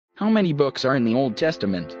How many books are in the Old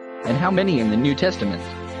Testament, and how many in the New Testament?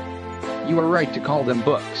 You are right to call them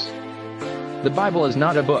books. The Bible is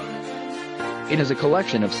not a book. It is a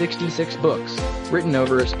collection of 66 books, written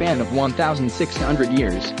over a span of 1,600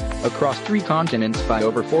 years, across 3 continents by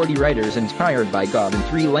over 40 writers inspired by God in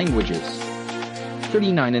 3 languages.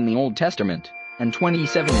 39 in the Old Testament, and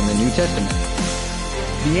 27 in the New Testament.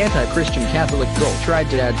 The anti-Christian Catholic cult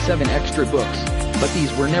tried to add 7 extra books, but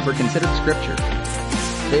these were never considered scripture.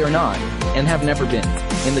 They are not, and have never been,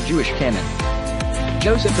 in the Jewish canon.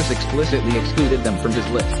 Josephus explicitly excluded them from his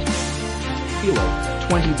list. Philo,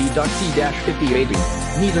 20b.c-5080,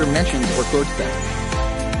 neither mentions or quotes them.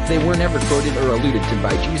 They were never quoted or alluded to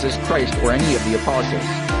by Jesus Christ or any of the apostles.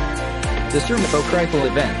 Discern apocryphal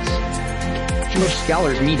events. Jewish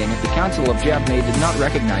scholars meeting at the Council of Jabneh did not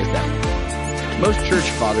recognize them. Most church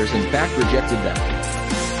fathers in fact rejected them.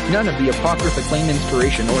 None of the Apocrypha claim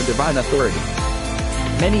inspiration or divine authority.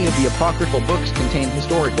 Many of the apocryphal books contain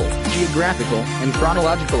historical, geographical, and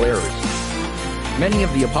chronological errors. Many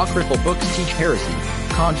of the apocryphal books teach heresy,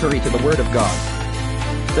 contrary to the Word of God.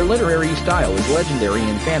 Their literary style is legendary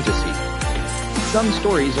and fantasy. Some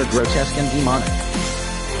stories are grotesque and demonic.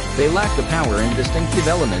 They lack the power and distinctive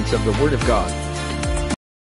elements of the Word of God.